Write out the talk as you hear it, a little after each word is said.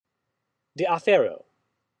De afero.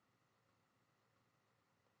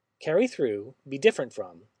 Carry through, be different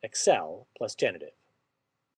from, excel plus genitive.